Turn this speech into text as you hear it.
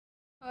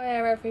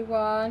Hiya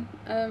everyone,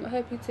 I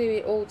hope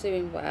you're all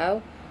doing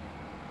well.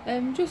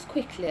 Just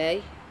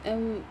quickly,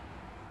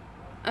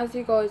 as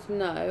you guys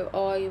know,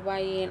 I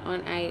weigh in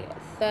on a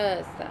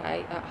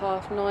Thursday at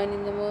 9:30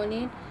 in the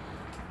morning,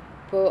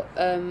 but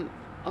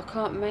I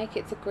can't make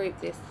it to group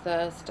this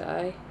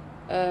Thursday.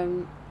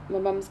 My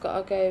mum's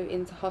got to go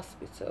into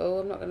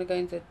hospital. I'm not going to go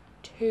into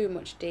too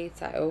much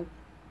detail,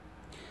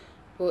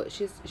 but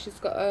she's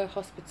got a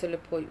hospital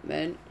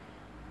appointment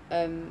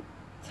to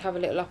have a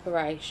little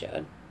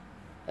operation.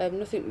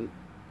 Nothing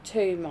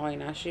too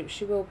minor.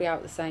 She will be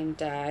out the same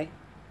day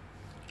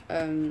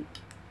to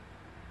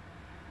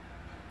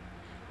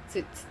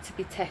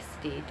be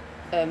tested,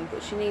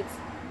 but she needs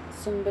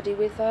somebody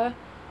with her,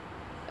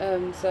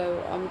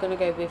 so I'm gonna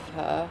go with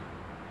her.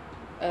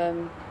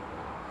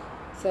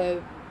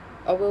 So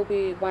I will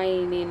be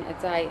weighing in a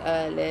day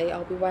early.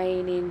 I'll be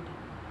weighing in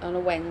on a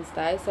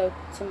Wednesday, so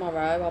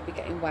tomorrow I'll be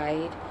getting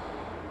weighed.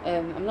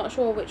 I'm not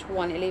sure which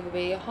one. It'll either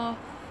be a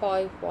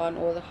 5:30 one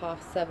or the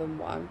 7:30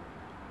 one.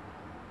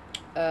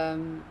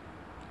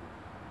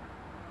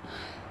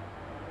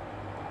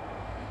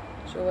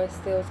 She always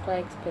steals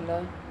Craig's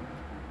pillow.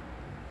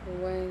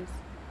 Always.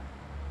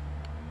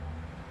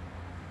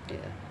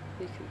 Yeah,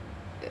 you can.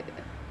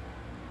 Yeah.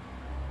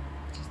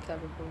 Just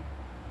terrible.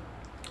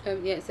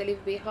 Yeah, so it'll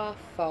either be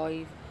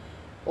 5:30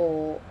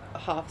 or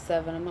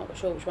 7:30. I'm not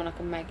sure which one I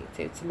can make it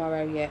to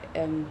tomorrow yet.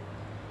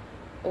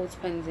 All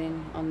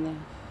depending on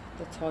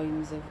the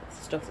times of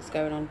stuff that's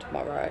going on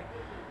tomorrow.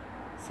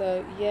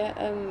 So yeah,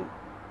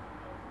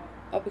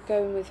 I'll be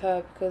going with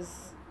her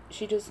because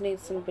she does need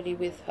somebody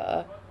with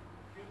her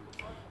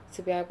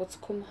to be able to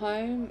come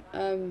home.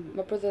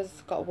 My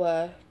brother's got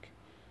work.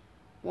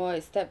 My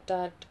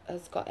stepdad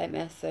has got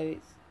MS, so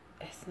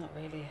it's not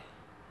really a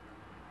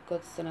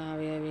good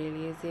scenario,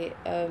 really, is it?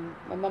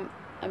 My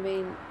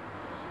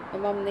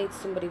mum needs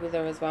somebody with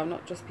her as well,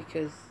 not just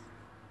because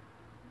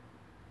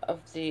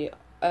of the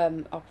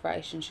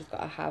operation she's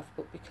got to have,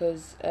 but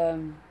because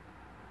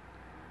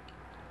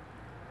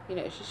you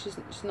know,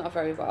 she's not a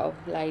very well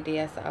lady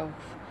herself.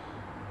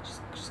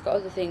 She's got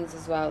other things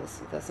as well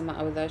that's the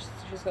matter with her.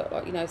 She's got,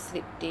 like, you know,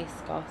 slip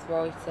disc,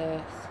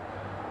 arthritis,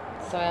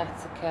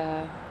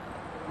 sciatica,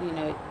 you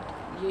know,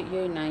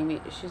 you name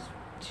it.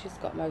 She's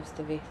got most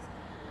of it.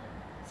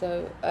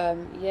 So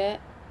yeah.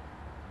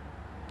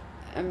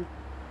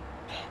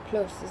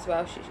 Plus as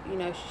well, she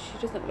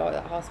doesn't like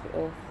that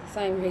hospital for the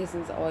same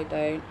reasons that I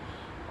don't.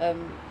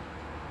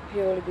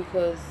 Purely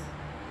because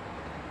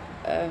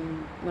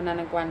my nan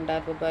and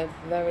granddad were both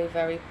very,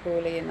 very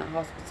poorly in that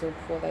hospital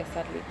before they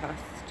sadly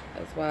passed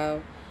as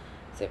well.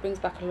 So it brings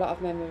back a lot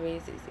of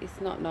memories. It's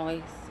not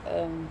nice.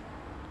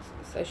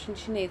 So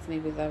she needs me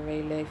with her,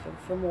 really,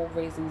 for more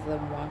reasons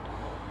than one.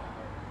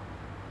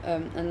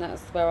 And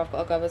that's where I've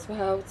got to go as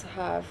well, to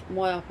have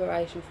my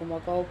operation for my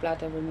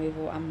gallbladder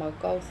removal and my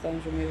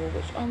gallstones removal,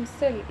 which I'm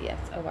still yet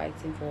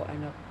awaiting for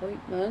an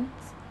appointment.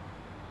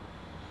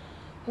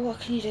 But what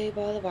can you do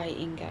by the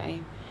waiting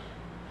game?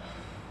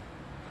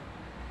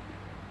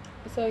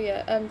 So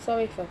yeah,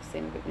 sorry if I've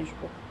seemed a bit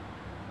miserable.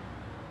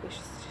 It's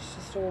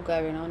just all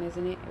going on,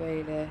 isn't it,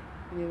 really?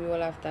 I mean, we all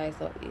have days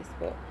like this,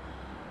 but...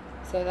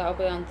 So that'll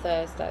be on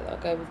Thursday that I'll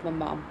go with my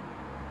mum.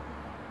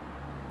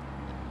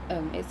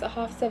 It's at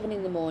 7:30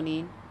 in the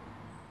morning.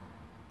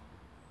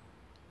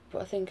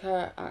 But I think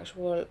her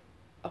actual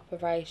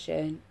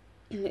operation...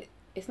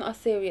 It's not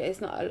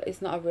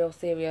a real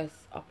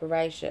serious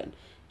operation.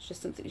 It's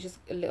just something, just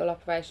a little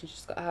operation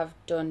she's got to have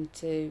done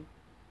to...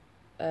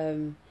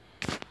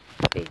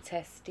 be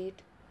tested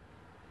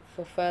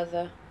for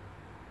further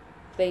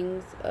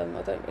things. I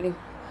don't really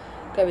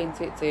go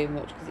into it too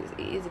much because it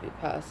is a bit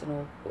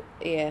personal, but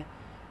yeah,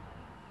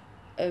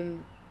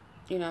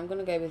 you know, I'm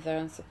gonna go with her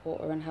and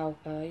support her and help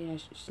her. You know,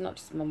 she's not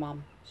just my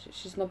mum,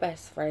 she's my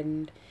best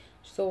friend.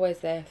 She's always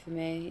there for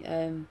me,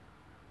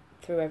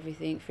 through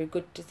everything, through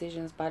good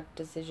decisions, bad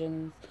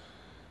decisions,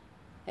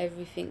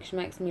 everything. She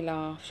makes me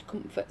laugh, she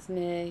comforts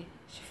me,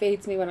 she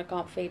feeds me when I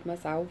can't feed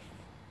myself.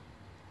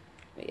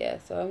 But yeah,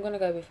 so I'm going to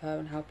go with her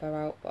and help her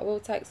out. But I will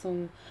take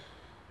some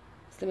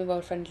Slimming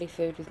World friendly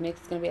food with me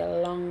because it's going to be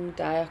a long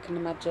day, I can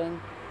imagine.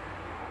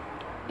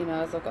 You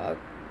know, as I've got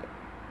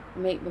to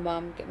meet my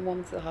mum, get my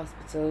mum to the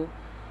hospital,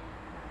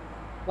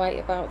 wait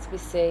about to be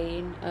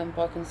seen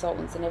by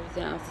consultants and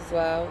everything else as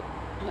well.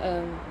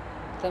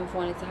 Then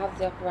finally to have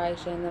the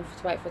operation, then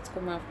to wait for her to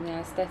come around from the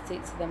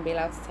anaesthetic, to then be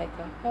allowed to take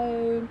her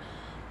home,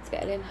 to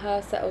get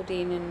her settled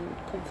in and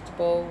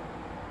comfortable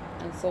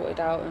and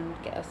sorted out and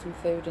get her some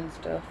food and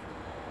stuff.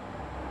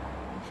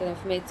 So then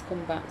for me to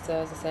come back, so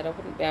as I said, I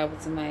wouldn't be able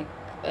to make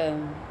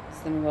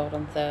Slimming World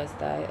on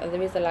Thursday.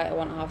 There is a later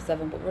one at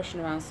 7:30, but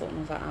rushing around sorting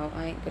all that out,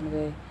 I ain't going to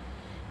be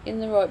in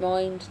the right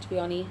mind, to be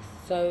honest.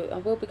 So I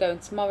will be going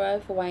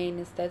tomorrow for weighing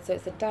instead, so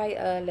it's a day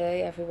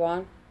early,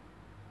 everyone.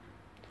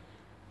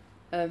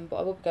 But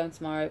I will be going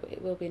tomorrow, but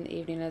it will be in the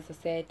evening, as I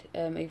said,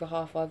 either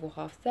 5:30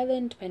 or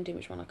 7:30, depending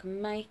which one I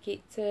can make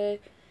it to.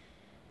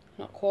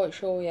 Not quite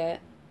sure yet,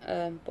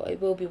 but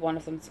it will be one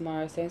of them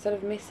tomorrow. So instead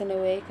of missing a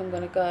week, I'm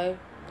going to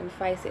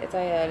face it a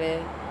day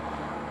early,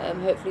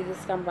 Hopefully the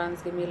scam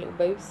brands give me a little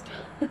boost.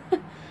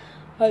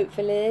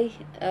 Hopefully.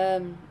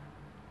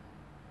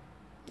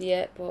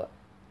 Yeah, but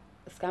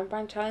the scam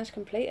brand challenge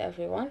complete,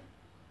 everyone.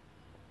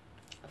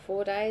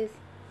 4 days.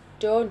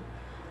 Done.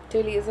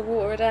 2 litres of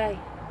water a day.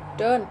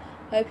 Done.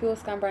 Hope your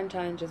scam brand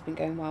challenge has been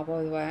going well,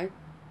 by the way.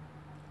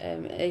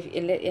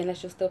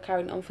 Unless you're still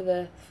carrying on for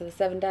the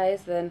 7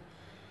 days, then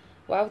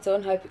well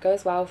done. Hope it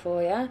goes well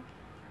for you.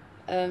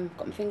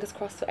 Got my fingers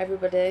crossed for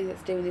everybody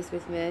that's doing this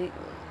with me.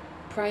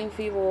 Praying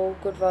for you all.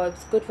 Good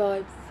vibes. Good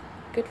vibes.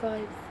 Good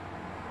vibes.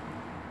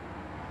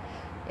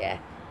 Yeah.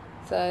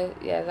 So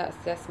yeah,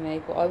 that's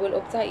me. But I will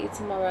update you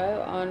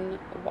tomorrow on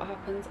what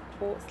happens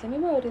for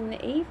Slimming World in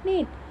the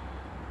evening.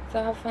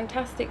 So have a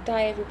fantastic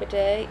day,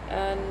 everybody,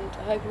 and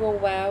I hope you're all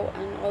well,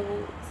 and I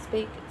will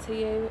speak to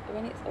you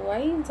when it's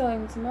away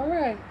time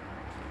tomorrow.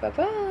 Bye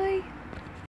bye.